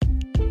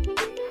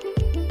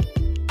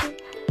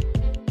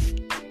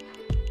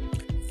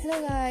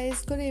Hello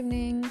guys, good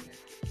evening.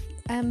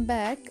 I'm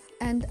back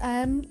and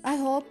I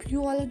hope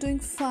you all are doing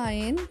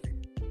fine.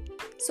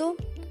 So,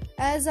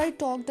 as I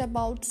talked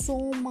about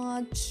so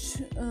much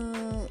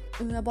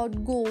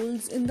about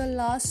goals in the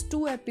last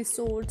two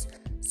episodes,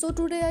 so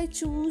today I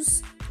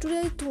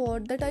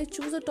thought that I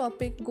choose a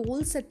topic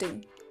goal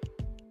setting,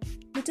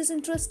 which is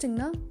interesting,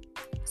 na?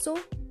 So,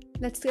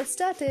 let's get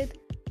started.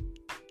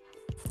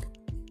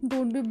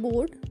 Don't be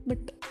bored,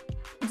 but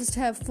just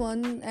have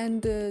fun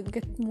and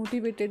get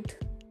motivated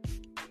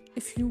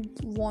if you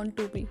want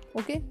to be.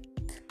 Okay,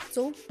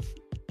 so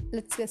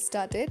let's get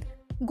started.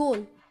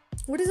 Goal.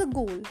 What is a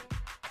goal?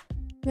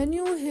 When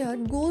you hear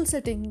goal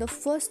setting, the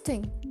first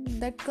thing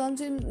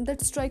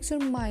that strikes your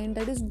mind,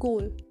 that is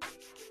goal.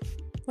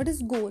 What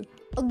is goal?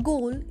 A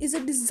goal is a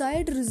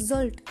desired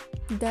result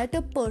that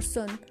a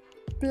person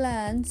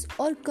plans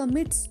or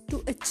commits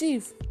to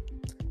achieve.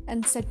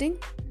 And setting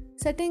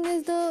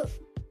is the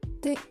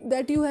thing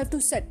that you have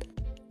to set.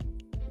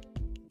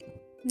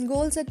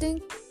 Goal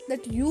setting,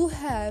 that you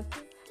have,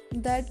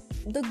 that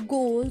the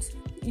goals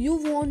you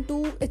want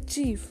to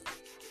achieve.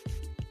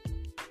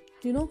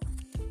 You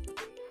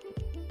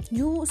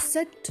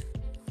set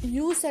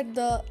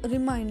the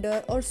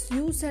reminder, or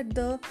you set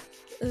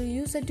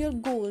your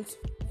goals,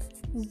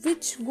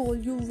 which goal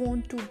you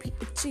want to be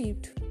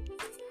achieved.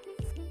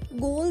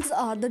 Goals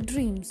are the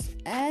dreams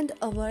and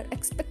our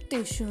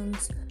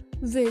expectations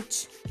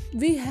which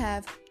we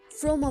have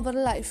from our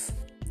life.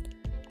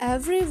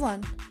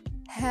 Everyone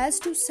has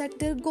to set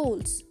their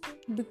goals,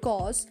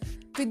 because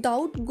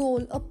without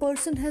goal a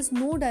person has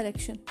no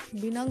direction.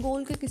 बिना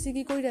गोल के किसी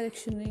की कोई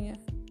direction नहीं है.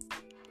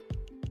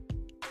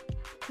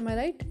 Am I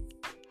right?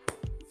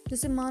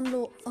 जैसे मान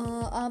लो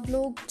आप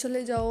लोग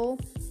चले जाओ,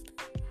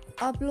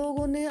 आप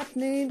लोगों ने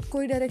अपने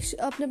कोई डायरेक्शन,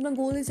 आपने अपना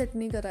गोल ही सेट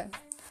नहीं करा है.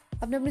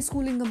 आपने अपनी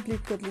स्कूलिंग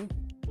कंप्लीट कर ली.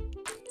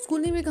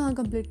 स्कूलिंग भी कहाँ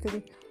कंप्लीट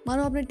करी?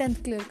 मानो आपने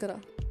 10th क्लियर करा,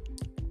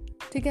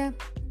 ठीक है.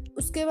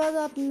 उसके बाद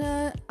आप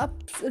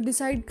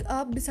डिसाइड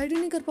ही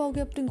नहीं कर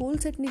पाओगे, अपने गोल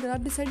सेट नहीं करा,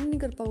 आप डिसाइड ही नहीं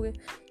कर पाओगे.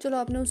 चलो,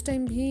 आपने उस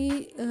टाइम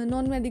भी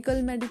नॉन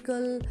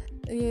मेडिकल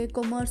ये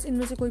कॉमर्स,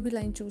 इनमें से कोई भी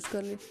लाइन चूज़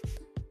कर ली.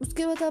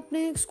 उसके बाद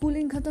आपने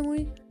स्कूलिंग ख़त्म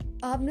हुई,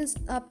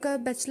 आपका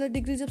बैचलर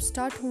डिग्री जब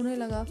स्टार्ट होने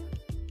लगा,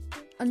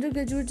 अंडर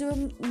ग्रेजुएट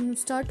जब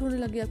स्टार्ट होने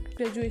लगी आपकी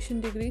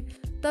ग्रेजुएशन डिग्री,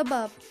 तब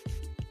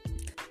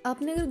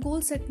आपने अगर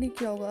गोल सेट नहीं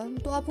किया होगा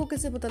तो आपको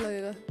कैसे पता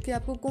लगेगा कि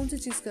आपको कौन सी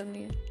चीज़ करनी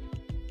है?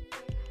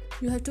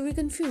 You have to be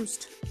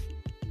confused.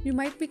 You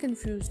might be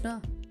confused, na?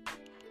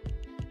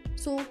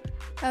 So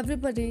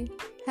everybody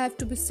have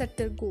to be set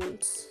their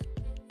goals.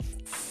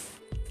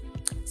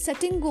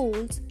 Setting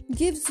goals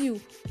gives you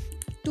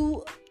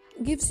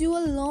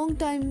a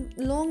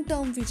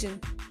long-term vision,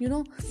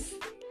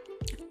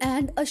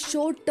 and a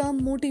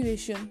short-term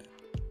motivation.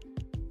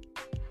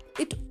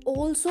 It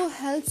also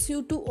helps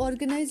you to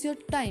organize your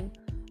time,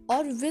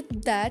 or with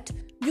that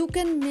you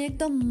can make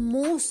the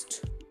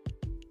most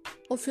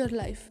of your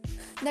life.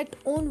 That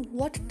on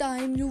what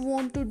time you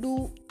want to do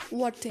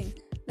what thing.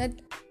 That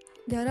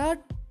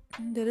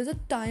there is a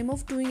time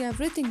of doing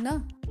everything, na?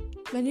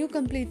 When you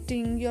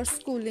completed your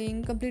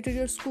schooling,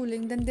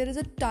 then there is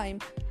a time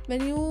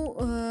when you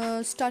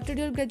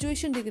started your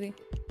graduation degree.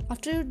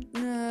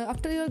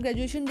 After your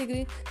graduation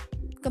degree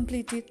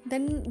completed,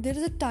 then there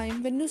is a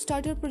time when you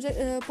start your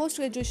post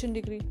graduation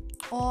degree,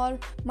 or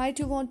might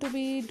you want to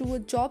do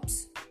a jobs,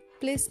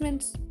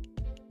 placements.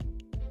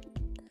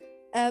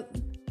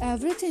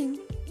 Everything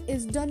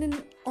is done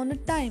on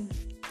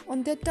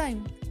their time.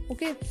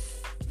 Okay,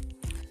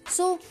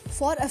 so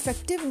for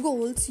effective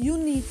goals you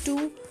need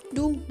to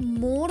do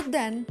more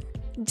than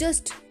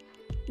just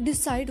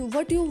decide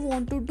what you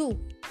want to do.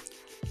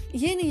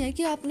 ये नहीं है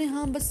कि आपने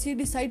बस ये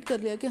decide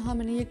कर लिया कि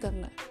मैंने ये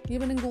करना है, ये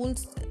मैंने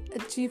गोल्स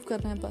अचीव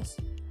करना है बस,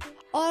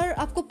 और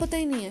आपको पता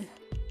ही नहीं है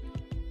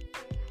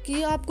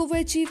कि आपको वो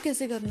अचीव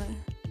कैसे करना है,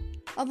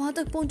 अब वहाँ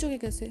तक पहुँचोगे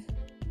कैसे.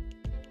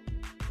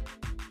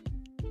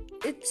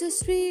 It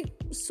just be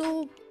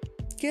so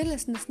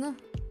carelessness, na?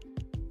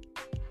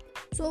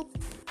 So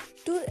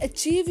to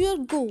achieve your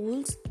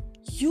goals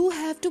you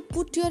have to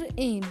put your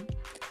aim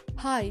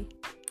high,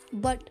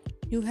 but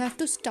you have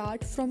to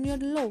start from your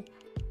low.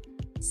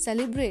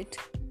 Celebrate.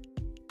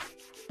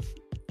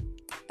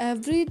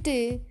 Every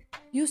day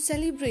you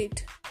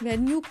celebrate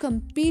when you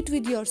compete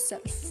with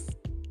yourself.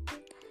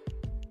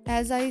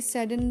 As I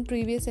said in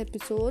previous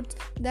episodes,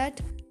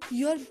 that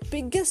your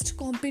biggest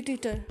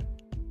competitor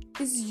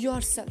is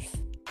yourself.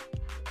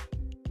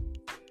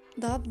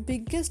 The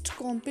biggest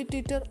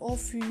competitor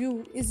of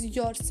you is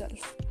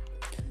yourself.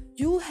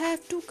 You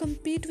have to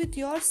compete with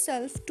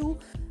yourself to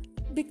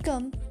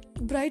become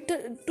brighter,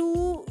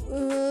 to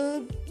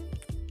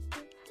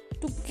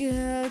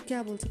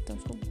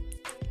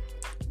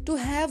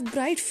have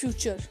bright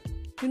future.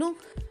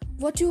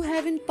 What you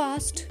have in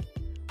past,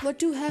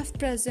 what you have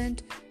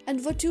present,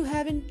 and what you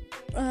have in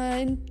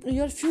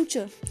your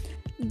future,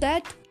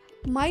 that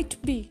might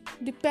be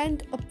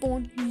depend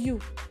upon you.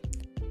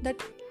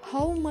 That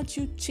how much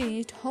you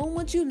changed, how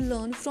much you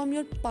learned from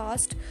your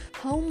past,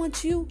 how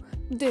much you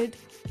did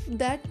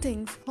that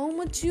things, how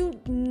much you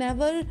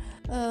never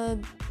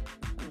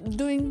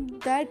doing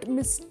that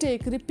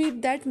mistake,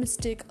 repeat that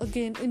mistake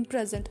again in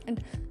present,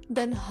 and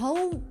then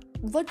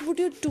what would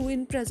you do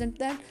in present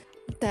that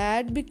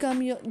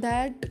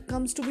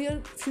comes to be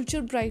your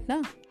future bright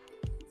now?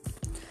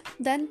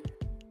 Then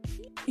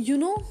you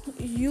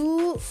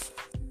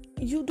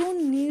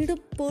don't need a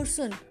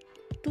person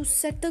to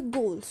set the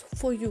goals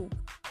for you.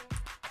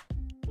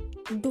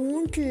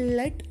 Don't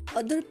let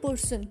other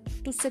person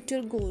to set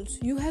your goals.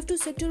 You have to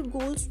set your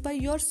goals by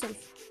yourself.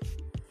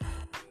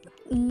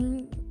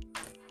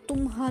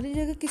 तुम्हारी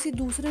जगह किसी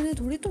दूसरे ने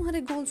थोड़ी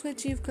तुम्हारे goals को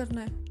achieve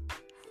करना है.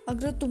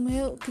 अगर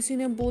तुम्हें किसी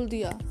ने बोल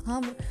दिया,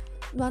 हाँ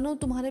मानो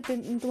तुम्हारे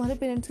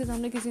पेरेंट्स के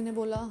सामने किसी ने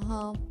बोला,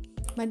 हाँ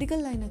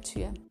मेडिकल लाइन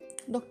अच्छी है,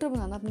 डॉक्टर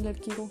बनाना अपनी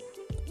लड़की को.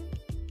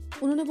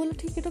 उन्होंने बोला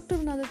ठीक है डॉक्टर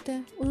बना देते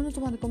हैं. उन्होंने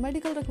तुम्हारे को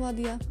मेडिकल रखवा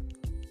दिया,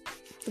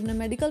 तुमने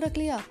मेडिकल रख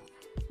लिया.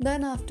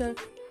 देन आफ्टर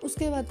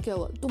उसके बाद क्या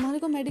हुआ? तुम्हारे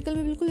को मेडिकल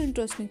में बिल्कुल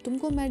इंटरेस्ट नहीं.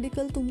 तुमको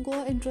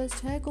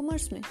इंटरेस्ट है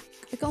कॉमर्स में,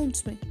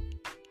 अकाउंट्स में.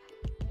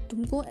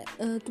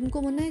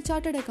 तुमको बनना है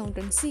चार्टर्ड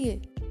अकाउंटेंट, CA.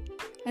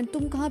 एंड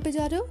तुम कहाँ पे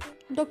जा रहे हो?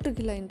 डॉक्टर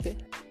की लाइन पे.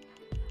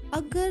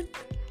 अगर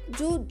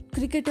जो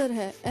क्रिकेटर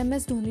है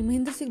MS धोनी,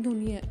 महेंद्र सिंह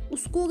धोनी है,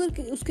 उसको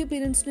अगर उसके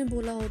पेरेंट्स ने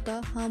बोला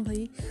होता, हाँ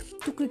भाई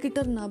तू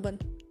क्रिकेटर ना बन,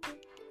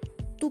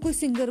 तू कोई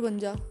सिंगर बन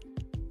जा,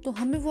 तो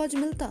हमें वो आज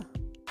मिलता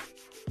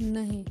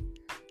नहीं.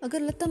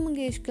 अगर लता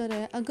मंगेशकर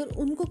है, अगर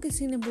उनको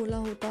किसी ने बोला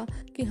होता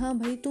कि हाँ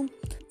भाई तुम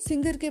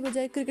सिंगर के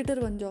बजाय क्रिकेटर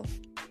बन जाओ,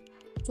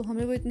 तो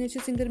हमें वो इतनी अच्छी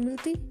सिंगर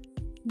मिलती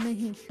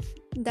नहीं.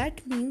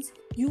 That means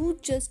you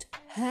just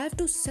have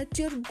to set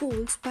your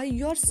goals by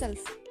yourself.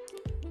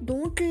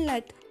 Don't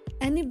let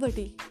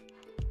anybody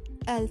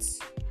else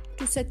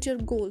to set your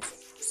goals.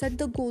 Set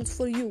the goals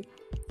for you.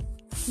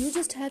 You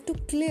just have to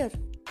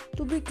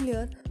be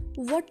clear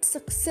what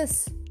success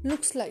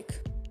looks like.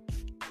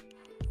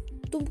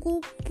 तुमको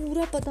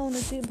पूरा पता होना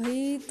चाहिए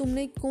भाई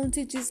तुमने कौन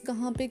सी चीज़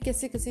कहाँ पे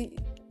कैसे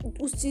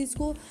उस चीज़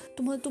को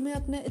तुम्हें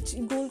अपने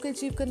गोल को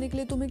अचीव करने के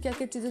लिए तुम्हें क्या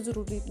क्या चीज़ें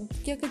ज़रूरी,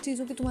 क्या क्या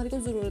चीज़ों की तुम्हारे को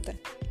ज़रूरत है,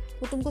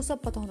 वो तुमको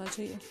सब पता होना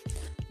चाहिए.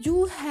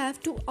 You have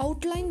to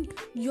outline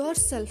your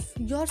self,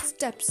 your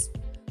steps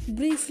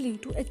briefly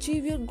to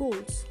achieve your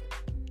goals,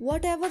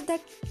 what ever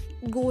that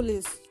goal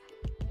is.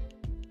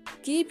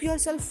 Keep your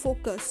self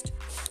focused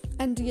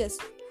and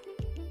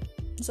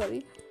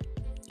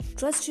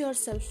trust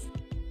yourself.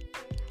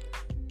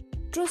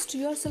 Trust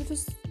yourself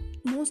is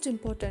most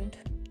important.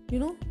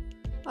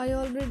 I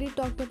already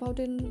talked about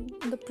in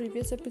the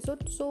previous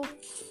episode. So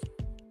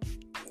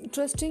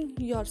trusting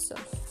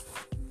yourself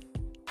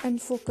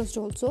and focused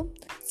also.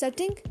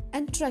 Setting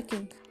and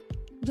tracking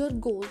your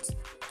goals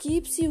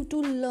keeps you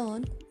to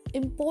learn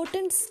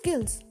important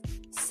skills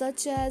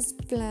such as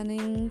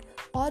planning,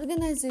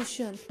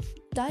 organization,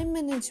 time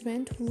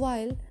management,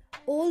 while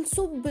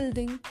also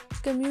building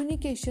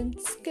communication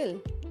skill.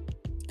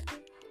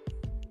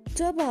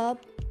 जब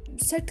आप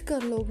set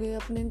कर लोगे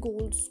अपने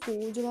goals को,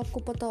 जब आपको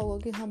पता होगा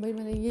कि हाँ भाई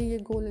मैंने ये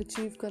गोल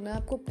अचीव करना है,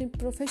 आपको अपनी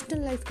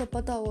प्रोफेशनल लाइफ का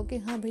पता होगा कि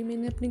हाँ भाई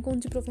मैंने अपनी कौन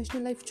सी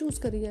प्रोफेशनल लाइफ चूज़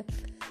करी है,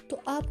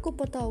 तो आपको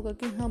पता होगा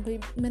कि हाँ भाई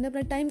मैंने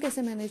अपना टाइम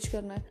कैसे मैनेज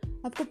करना है,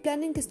 आपको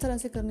प्लानिंग किस तरह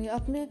से करनी है,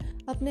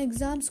 अपने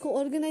एग्ज़ाम्स को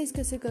ऑर्गेनाइज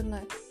कैसे करना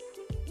है.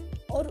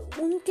 और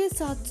उनके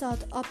साथ साथ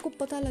आपको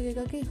पता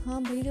लगेगा कि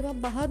हाँ भाई जब आप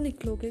बाहर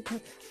निकलोगे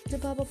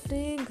जब आप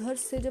अपने घर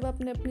से, जब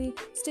आपने अपनी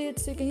स्टेट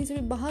से कहीं से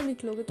भी बाहर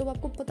निकलोगे, तो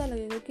आपको पता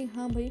लगेगा कि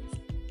हाँ भाई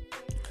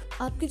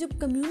आपकी जब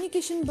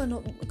कम्युनिकेशन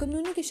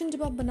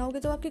जब आप बनाओगे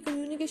तो आपकी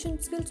कम्युनिकेशन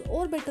स्किल्स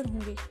और बेटर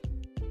होंगी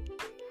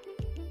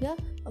या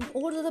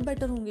और ज़्यादा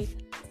बेटर होंगी.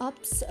 आप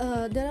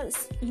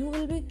you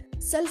will be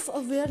self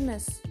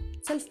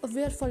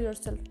aware for your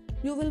self.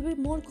 You will be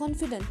more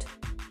confident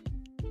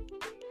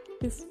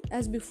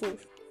as before.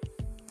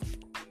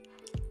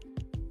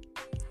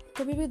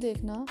 कभी भी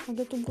देखना,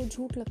 अगर तुमको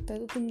झूठ लगता है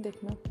तो तुम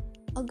देखना,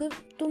 अगर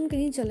तुम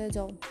कहीं चले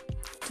जाओ,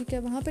 ठीक है,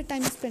 वहाँ पे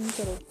टाइम स्पेंड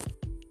करो.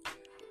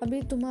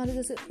 अभी तुम्हारे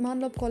जैसे मान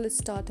लो अब कॉलेज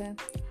स्टार्ट है,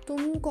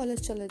 तुम कॉलेज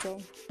चले जाओ,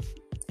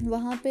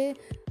 वहाँ पे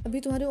अभी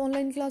तुम्हारे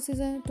ऑनलाइन क्लासेस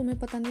हैं, तुम्हें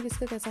पता नहीं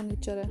किसका कैसा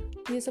नेचर है.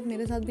 ये सब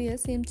मेरे साथ भी है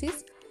सेम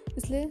चीज़,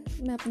 इसलिए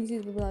मैं अपनी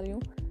चीज़ बता रही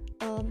हूँ.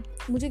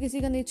 मुझे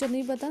किसी का नेचर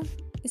नहीं पता,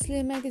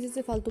 इसलिए मैं किसी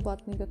से फालतू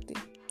बात नहीं करती.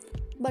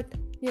 बट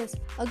यस,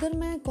 अगर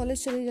मैं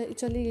कॉलेज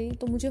चली गई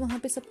तो मुझे वहाँ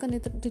पे सबका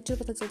नेचर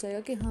पता चल जाएगा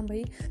कि हाँ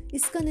भाई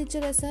इसका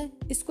नेचर ऐसा है,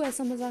 इसको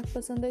ऐसा मजाक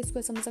पसंद है, इसको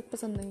ऐसा मजाक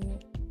पसंद नहीं है.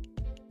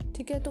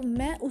 ठीक है, तो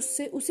मैं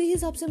उसी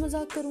हिसाब से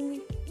मजाक करूँगी.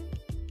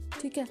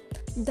 ठीक है,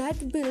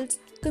 that builds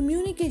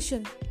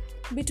communication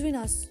between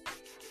us.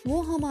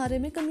 वो हमारे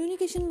में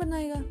कम्युनिकेशन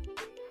बनाएगा.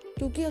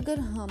 क्योंकि अगर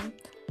हम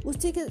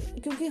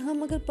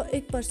अगर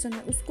एक पर्सन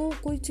है, उसको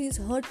कोई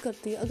चीज़ हर्ट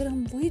करती है, अगर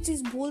हम वही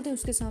चीज़ बोल दें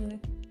उसके सामने,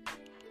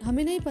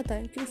 हमें नहीं पता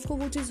है कि उसको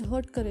वो चीज़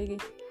हर्ट करेगी,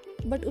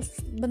 बट उस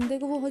बंदे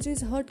को वो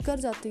चीज़ हर्ट कर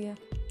जाती है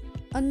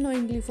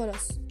अननोइंगली फॉर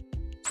अस.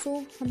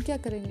 सो हम क्या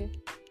करेंगे?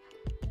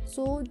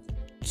 So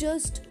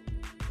just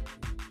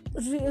I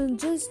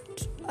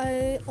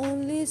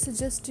only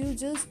suggest you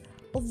just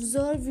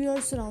observe your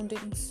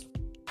surroundings,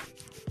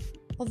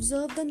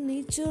 observe the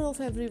nature of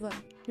everyone.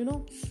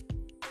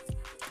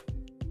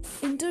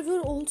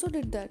 Interviewer also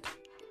did that.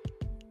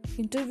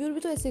 Interviewer भी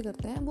तो ऐसे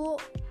करते हैं, वो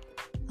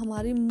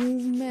हमारी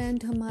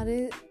मूवमेंट,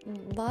 हमारे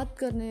बात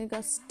करने का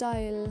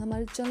स्टाइल,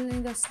 हमारे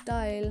चलने का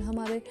स्टाइल,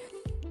 हमारे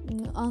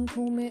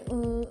आंखों में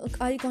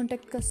आई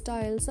कांटेक्ट का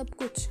स्टाइल, सब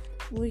कुछ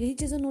वो यही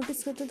चीज़ें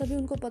नोटिस करते हैं, तभी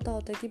उनको पता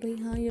होता है कि भाई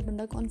हाँ ये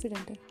बंदा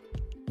कॉन्फिडेंट है.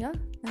 या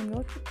आई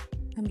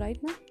एम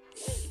राइट ना?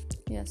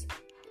 Yes.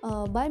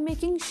 By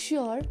making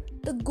sure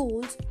the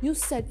goals you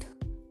set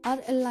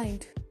are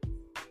aligned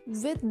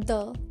with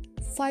the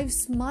 5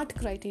 SMART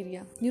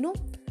criteria. You know,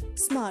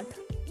 SMART,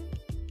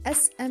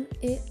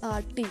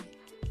 SMART.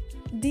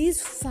 These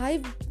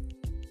 5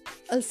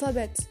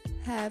 alphabets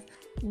have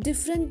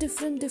different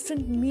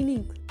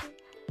meaning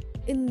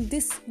in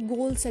this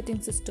goal setting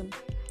system.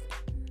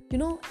 You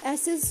know,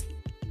 S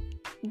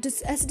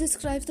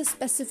describes the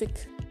specific.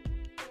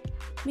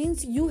 Means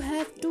you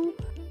have to,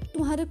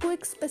 तुम्हारे को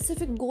एक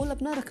specific goal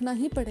अपना रखना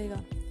ही पड़ेगा.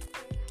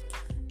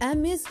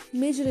 M is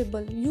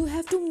measurable. You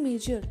have to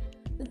measure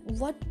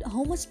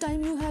how much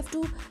time you have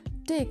to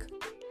take.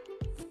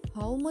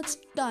 How much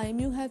time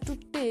you have to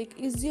take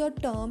is your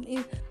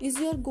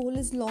goal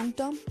is long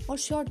term or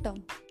short term.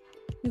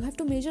 You have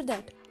to measure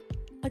that.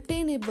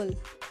 Attainable.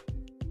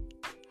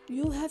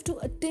 You have to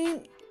attain.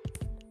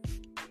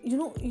 You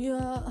know,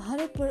 हर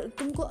एक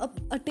तुमको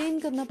attain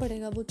करना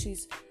पड़ेगा वो चीज़.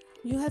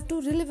 You have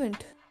to relevant.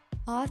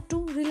 R to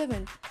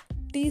relevant.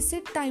 T से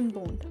time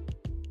bound.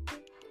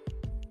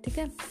 ठीक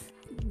है.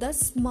 The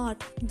SMART.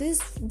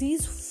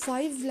 These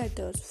 5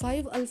 letters,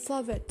 5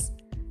 alphabets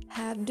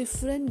have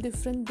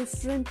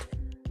different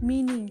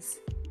meanings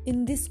in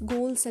this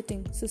goal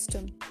setting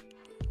system.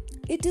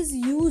 It is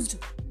used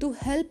to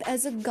help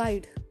as a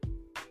guide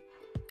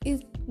in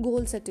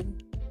goal setting.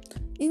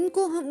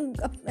 इनको हम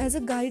as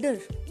a guider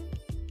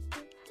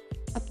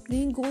अपनी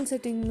goal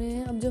setting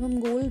में, अब जब हम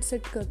goal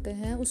set करते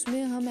हैं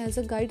उसमें हम एज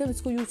अ गाइडर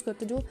इसको यूज़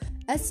करते हैं, जो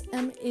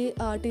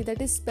SMART,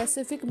 that is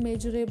specific,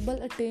 measurable,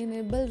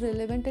 attainable,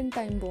 relevant and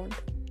time bound.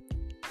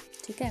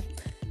 ठीक है.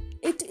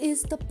 It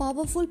is the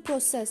powerful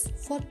process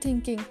for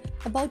thinking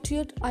about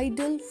your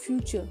ideal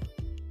future.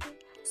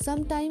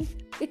 Sometime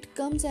it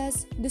comes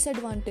as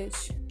disadvantage.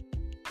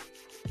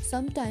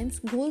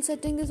 Sometimes goal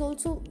setting is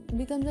also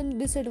becomes an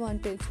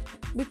disadvantage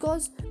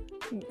because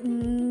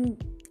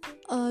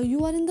you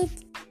are in the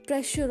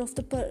pressure of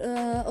the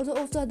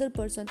other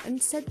person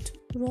and set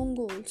wrong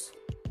goals.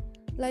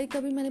 Like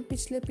अभी मैंने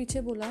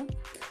पीछे बोला,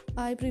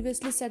 I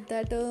previously said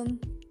that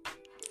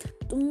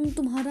तुम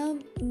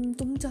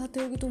चाहते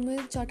हो कि तुम्हें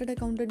chartered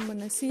accountant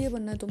बनना है, CA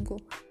बनना है तुमको,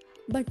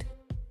 बट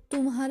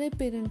तुम्हारे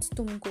पेरेंट्स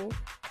तुमको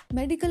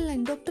मेडिकल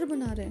लाइन डॉक्टर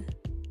बना रहे हैं.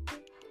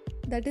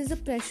 That is the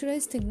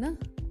pressurise thing ना.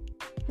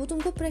 वो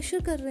तुमको प्रेशर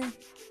कर रहे हैं.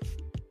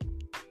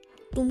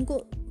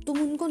 तुम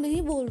उनको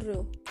नहीं बोल रहे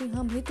हो कि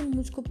हाँ भाई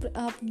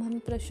आप हमें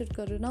प्रेशर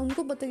कर रहे हो ना.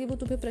 उनको पता है कि वो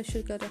तुम्हें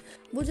प्रेशर कर रहे हैं,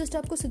 वो जस्ट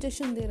आपको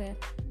सजेशन दे रहे हैं.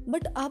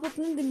 बट आप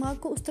अपने दिमाग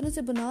को उस तरह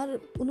से अपने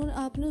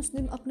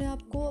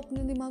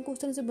दिमाग को उस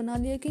तरह से बना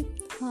लिया कि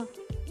हाँ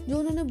जो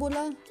उन्होंने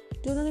बोला,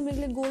 जो उन्होंने मेरे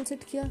लिए गोल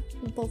सेट किया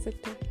वो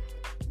परफेक्ट है,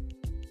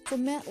 तो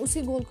मैं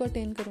उसी गोल को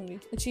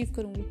अचीव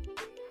करूँगी.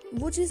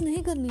 वो चीज़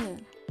नहीं करनी है.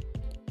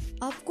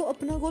 आपको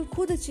अपना गोल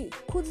खुद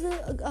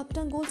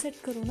अपना गोल सेट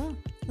करो ना.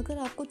 अगर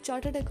आपको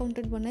चार्टर्ड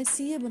अकाउंटेंट बनना है,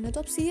 CA बनना है, तो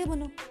आप CA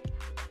बनो.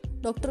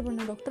 डॉक्टर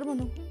बनना है, डॉक्टर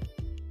बनो.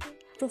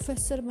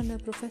 प्रोफेसर बनना है,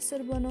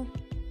 प्रोफेसर बनो.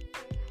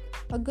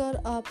 अगर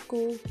आपको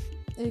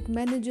एक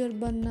मैनेजर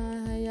बनना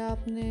है या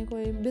आपने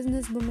कोई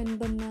बिजनेस वुमेन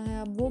बनना है,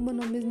 आप वो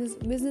बनो.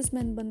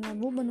 बिजनेसमैन बनना है,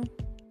 वो बनो.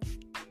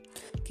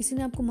 किसी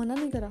ने आपको मना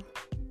नहीं करा.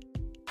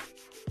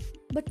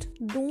 But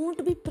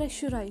don't be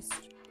pressurised.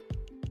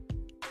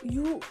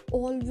 You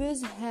always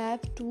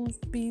have to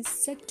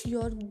set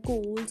your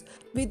goals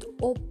with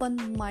open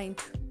mind.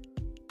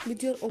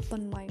 With your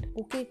open mind,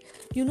 okay?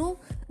 You know,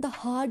 the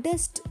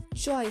hardest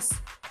choice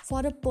for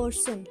a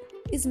person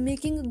is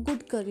making a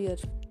good career.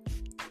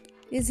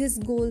 Is his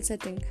goal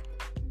setting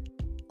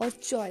or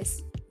choice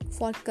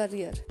for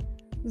career,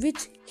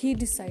 which he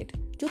decide.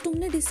 जो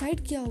तुमने decide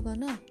किया होगा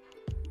ना,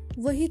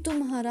 वही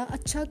तुम्हारा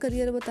अच्छा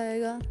career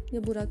बताएगा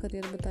या बुरा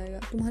करियर बताएगा.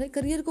 तुम्हारे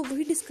करियर को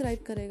वही डिस्क्राइब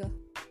करेगा.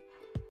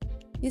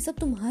 ये सब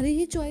तुम्हारी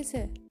ही चॉइस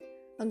है.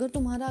 अगर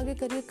तुम्हारा आगे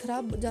करियर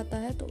ख़राब जाता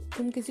है तो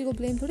तुम किसी को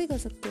ब्लेम थोड़ी कर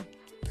सकते हो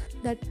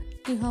दैट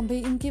कि हाँ भाई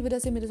इनकी वजह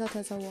से मेरे साथ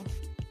ऐसा हुआ.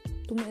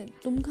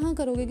 तुम कहाँ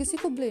करोगे किसी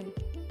को ब्लेम.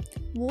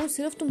 वो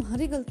सिर्फ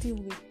तुम्हारी गलती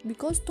होगी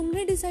बिकॉज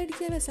तुमने डिसाइड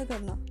किया वैसा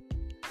करना.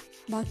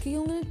 बाकी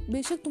होंगे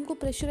बेशक तुमको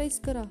प्रेशराइज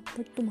करा,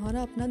 बट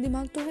तुम्हारा अपना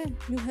दिमाग तो है.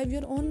 You have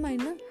your own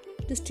mind ना.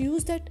 Just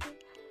use that.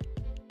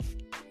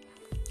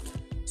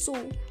 So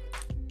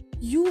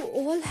you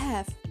all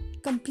have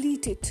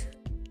completed.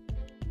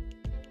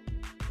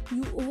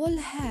 You all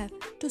have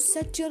to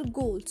set your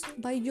goals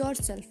by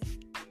yourself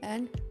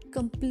and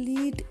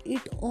complete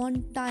it on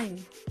time,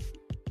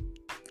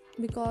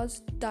 because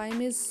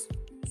time is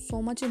so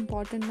much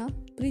important now,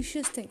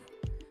 precious thing.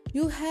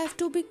 You have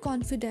to be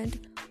confident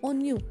on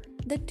you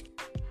that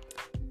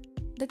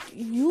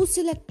you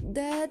select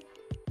that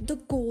the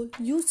goal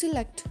you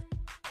select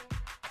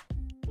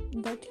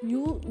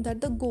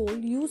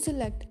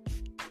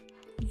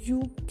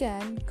you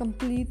can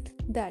complete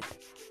that,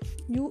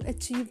 you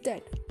achieve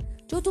that.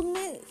 जो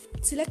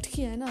तुमने select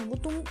किया है ना वो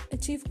तुम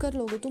achieve कर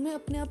लोगे, तुम्हें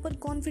अपने आप पर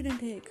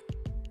कॉन्फिडेंट है। एक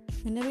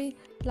मैंने भी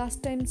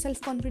लास्ट टाइम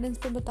सेल्फ कॉन्फिडेंस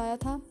पर बताया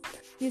था,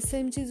 ये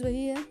सेम चीज़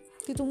वही है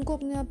कि तुमको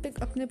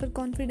अपने पर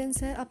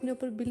कॉन्फिडेंस है, अपने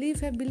ऊपर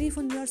बिलीफ है, belief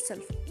on your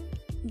self,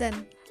 then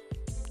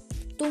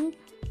तुम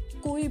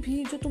कोई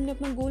भी जो तुमने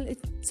अपना गोल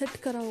सेट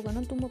करा होगा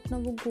ना, तुम अपना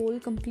वो गोल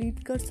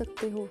कंप्लीट कर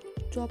सकते हो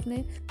जो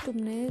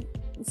तुमने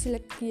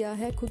सिलेक्ट किया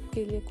है खुद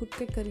के लिए, खुद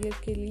के करियर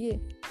के लिए।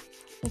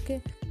 Okay,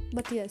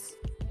 but yes,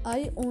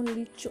 I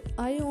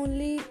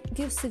only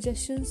give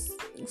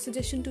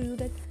suggestion to you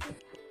that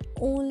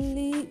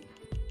only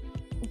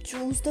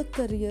choose the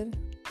career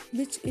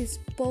which is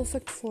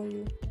perfect for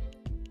you,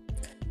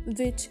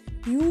 which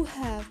you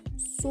have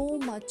so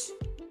much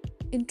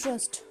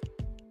interest,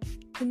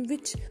 in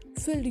which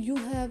field you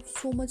have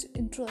so much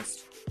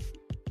interest,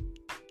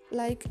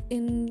 like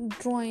in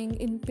drawing,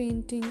 in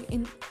painting,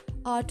 in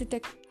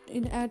architect,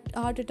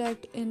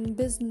 in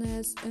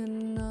business, in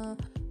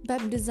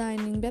web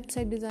designing,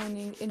 website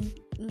designing, in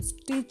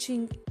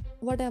teaching,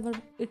 whatever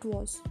it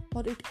was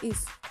or it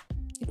is,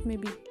 it may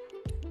be.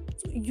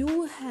 So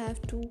you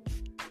have to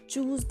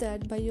choose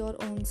that by your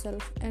own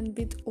self and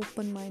with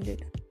open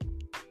minded.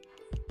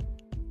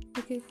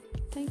 Okay,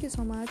 thank you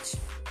so much.